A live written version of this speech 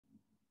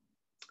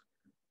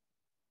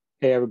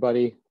Hey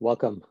everybody,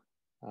 welcome.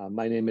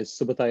 My name is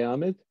Subutai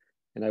Ahmad,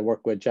 and I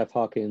work with Jeff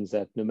Hawkins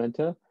at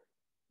Numenta.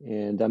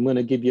 And I'm going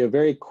to give you a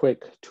very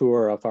quick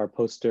tour of our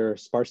poster,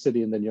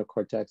 Sparsity in the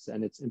Neocortex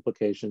and its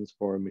implications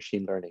for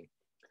machine learning.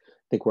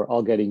 I think we're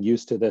all getting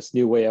used to this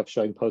new way of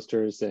showing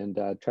posters and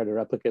try to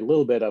replicate a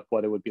little bit of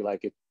what it would be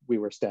like if we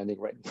were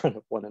standing right in front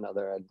of one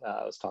another and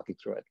I was talking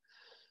through it.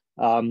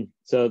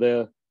 So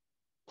the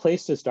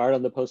place to start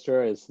on the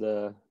poster is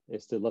to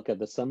look at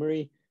the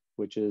summary,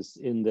 which is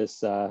in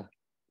this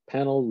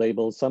panel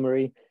labeled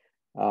summary,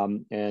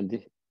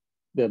 and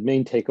the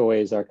main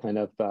takeaways are kind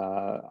of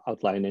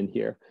outlined in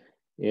here.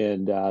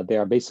 And they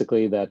are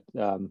basically that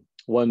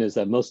one is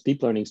that most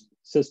deep learning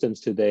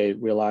systems today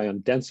rely on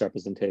dense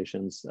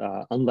representations,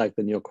 unlike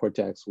the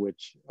neocortex,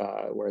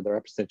 where the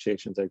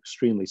representations are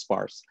extremely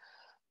sparse.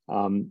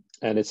 And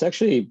it's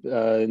actually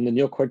in the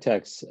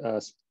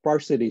neocortex,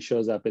 sparsity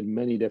shows up in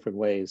many different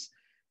ways.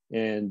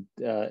 And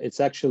it's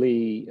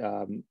actually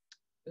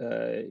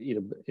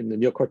in the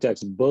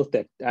neocortex, both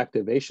the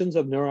activations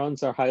of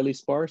neurons are highly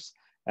sparse,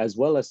 as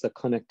well as the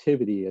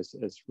connectivity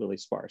is really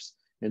sparse.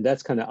 And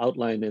that's kind of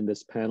outlined in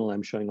this panel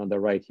I'm showing on the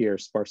right here,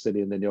 sparsity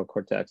in the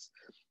neocortex.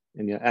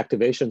 And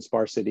activation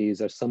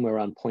sparsities are somewhere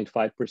around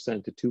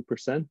 0.5% to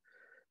 2%.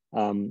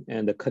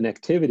 And the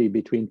connectivity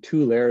between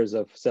two layers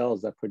of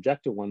cells that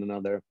project to one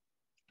another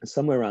is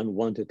somewhere around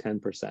 1 to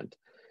 10%.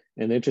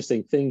 And the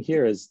interesting thing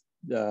here is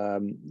well,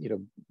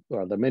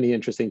 there are many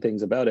interesting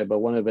things about it, but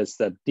one of it is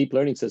that deep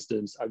learning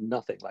systems are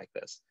nothing like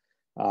this.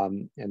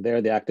 And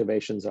there, the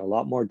activations are a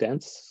lot more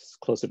dense,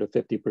 closer to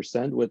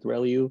 50% with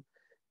ReLU.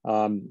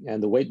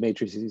 And the weight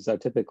matrices are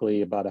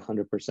typically about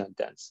 100%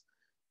 dense.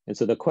 And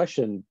so the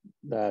question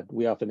that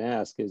we often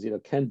ask is,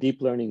 can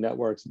deep learning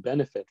networks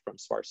benefit from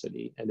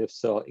sparsity? And if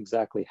so,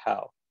 exactly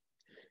how?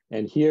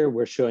 And here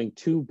we're showing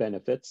two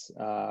benefits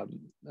of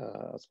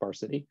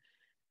sparsity.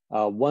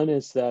 One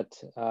is that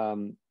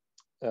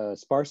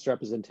sparse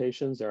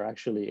representations are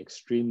actually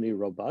extremely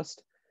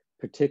robust,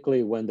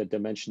 particularly when the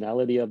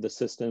dimensionality of the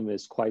system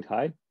is quite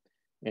high.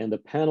 And the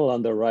panel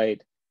on the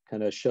right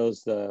kind of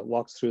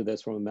walks through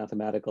this from a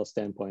mathematical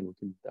standpoint. We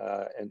can,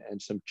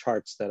 and some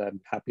charts that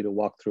I'm happy to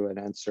walk through and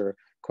answer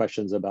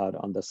questions about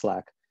on the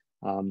Slack.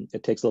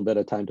 It takes a little bit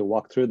of time to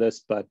walk through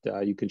this, but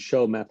you can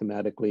show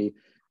mathematically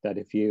that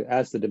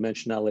as the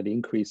dimensionality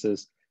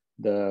increases,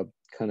 the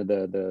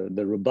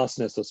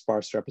robustness of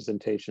sparse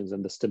representations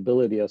and the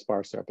stability of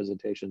sparse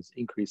representations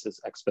increases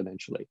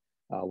exponentially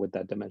with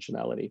that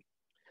dimensionality.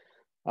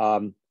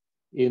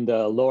 In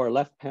the lower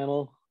left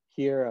panel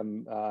here,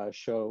 I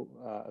show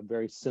a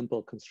very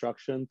simple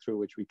construction through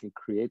which we can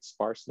create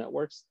sparse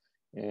networks.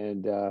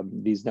 And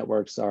these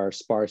networks are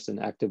sparse in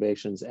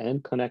activations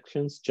and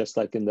connections, just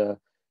like in the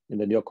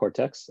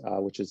neocortex,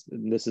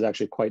 this is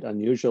actually quite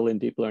unusual in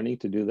deep learning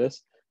to do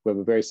this. We have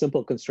a very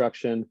simple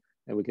construction,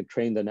 and we could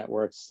train the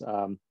networks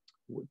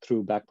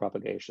through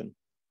backpropagation.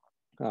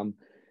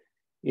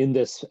 In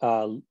this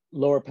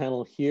lower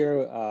panel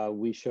here,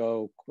 we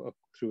show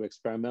through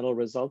experimental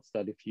results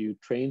that if you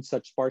train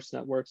such sparse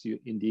networks, you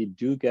indeed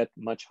do get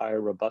much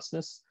higher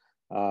robustness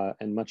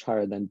and much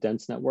higher than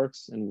dense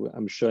networks. And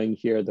I'm showing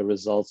here the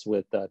results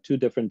with two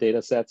different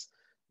data sets.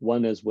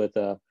 One is with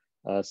a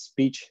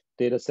speech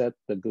data set,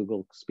 the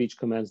Google speech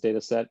commands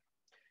data set.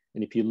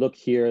 And if you look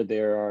here,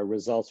 there are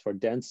results for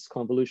dense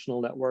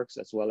convolutional networks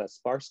as well as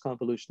sparse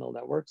convolutional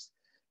networks.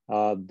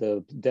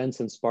 The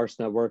dense and sparse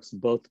networks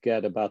both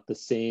get about the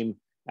same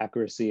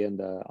accuracy on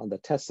the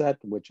test set,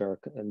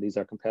 and these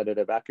are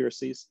competitive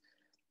accuracies.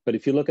 But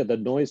if you look at the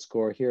noise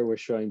score here, we're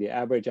showing the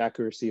average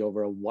accuracy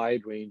over a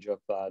wide range of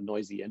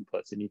noisy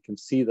inputs. And you can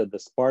see that the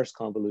sparse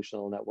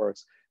convolutional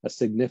networks have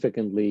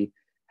significantly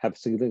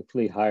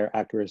higher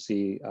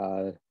accuracy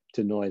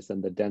to noise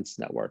than the dense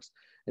networks.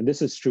 And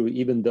this is true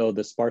even though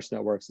the sparse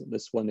networks,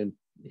 this one in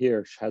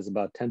here has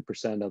about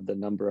 10% of the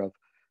number of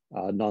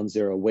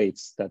non-zero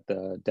weights that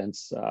the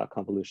dense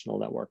convolutional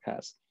network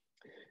has.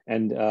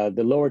 And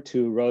the lower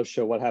two rows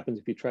show what happens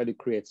if you try to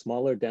create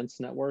smaller dense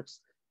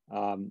networks.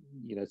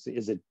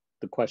 The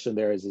question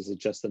there is it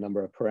just the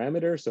number of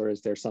parameters, or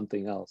is there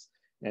something else?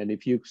 And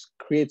if you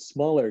create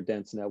smaller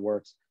dense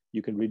networks,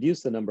 you can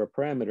reduce the number of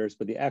parameters,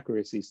 but the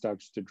accuracy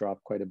starts to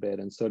drop quite a bit,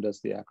 and so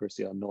does the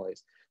accuracy on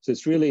noise. So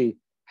it's really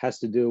has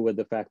to do with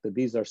the fact that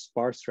these are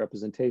sparse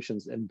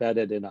representations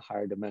embedded in a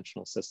higher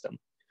dimensional system.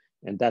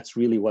 And that's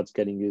really what's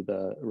getting you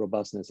the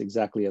robustness,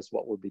 exactly as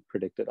what would be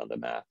predicted on the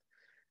math.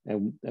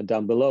 And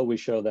down below, we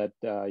show that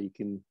you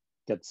can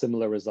get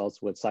similar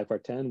results with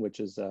Cypher10,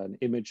 which is an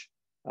image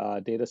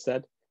data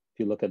set. If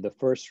you look at the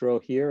first row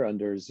here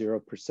under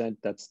 0%,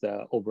 that's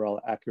the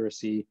overall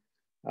accuracy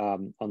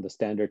on the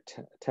standard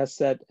test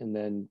set. And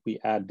then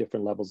we add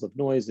different levels of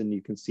noise, and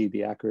you can see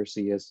the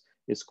accuracy is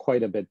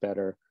quite a bit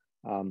better.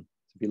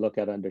 If you look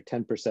at under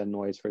 10%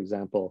 noise, for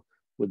example,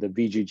 with the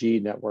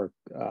VGG network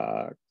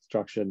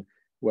construction,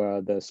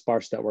 where the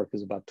sparse network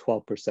is about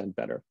 12%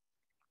 better.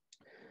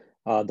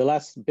 The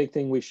last big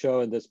thing we show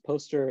in this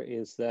poster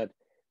is that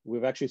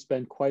we've actually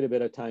spent quite a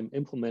bit of time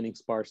implementing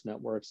sparse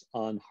networks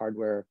on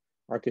hardware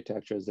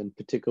architectures, in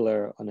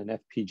particular on an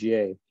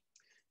FPGA.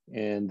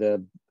 And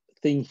the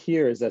thing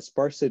here is that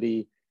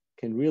sparsity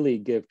can really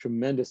give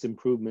tremendous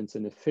improvements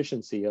in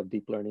efficiency of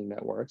deep learning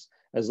networks,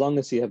 as long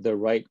as you have the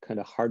right kind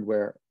of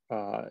hardware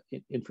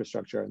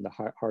infrastructure and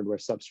the hardware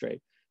substrate.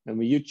 And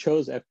we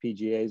chose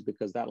FPGAs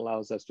because that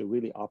allows us to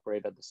really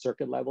operate at the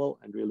circuit level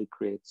and really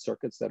create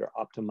circuits that are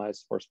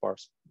optimized for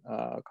sparse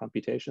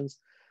computations.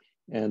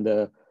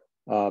 And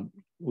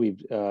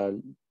we've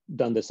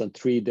done this on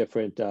 3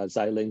 different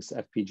Xilinx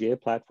FPGA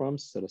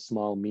platforms, sort of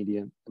small,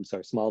 medium,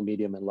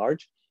 and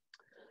large.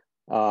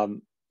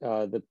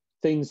 The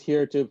things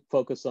here to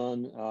focus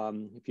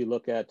on, if you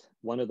look at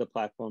one of the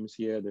platforms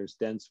here, there's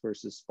dense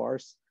versus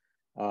sparse.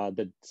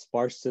 The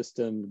sparse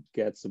system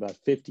gets about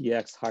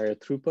 50x higher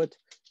throughput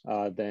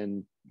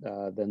than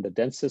the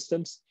dense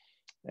systems.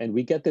 And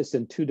we get this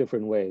in 2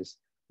 different ways.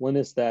 One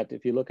is that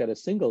if you look at a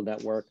single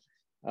network,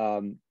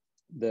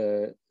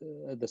 the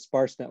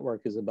sparse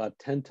network is about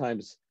 10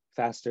 times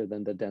faster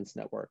than the dense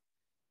network.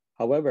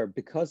 However,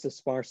 because the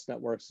sparse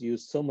networks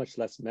use so much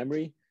less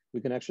memory,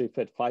 we can actually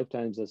fit 5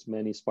 times as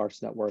many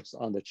sparse networks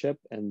on the chip.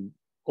 And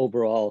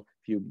overall,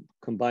 if you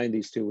combine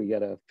these 2, we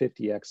get a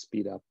 50x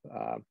speed up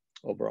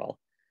overall.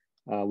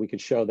 We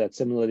could show that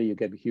similarly, you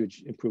get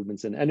huge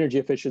improvements in energy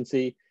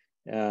efficiency.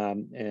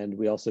 And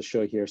we also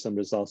show here some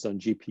results on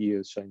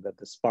GPUs showing that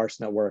the sparse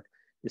network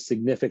is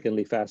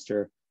significantly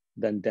faster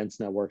than dense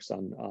networks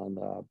on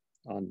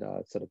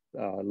sort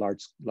of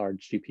large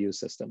GPU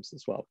systems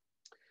as well.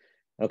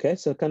 Okay,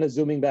 so kind of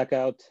zooming back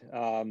out,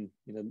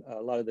 you know,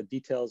 a lot of the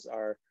details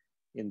are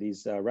in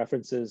these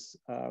references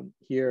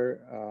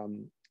here,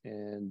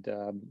 and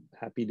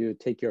happy to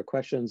take your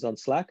questions on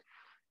Slack,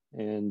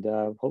 and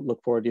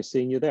look forward to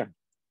seeing you there.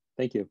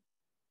 Thank you.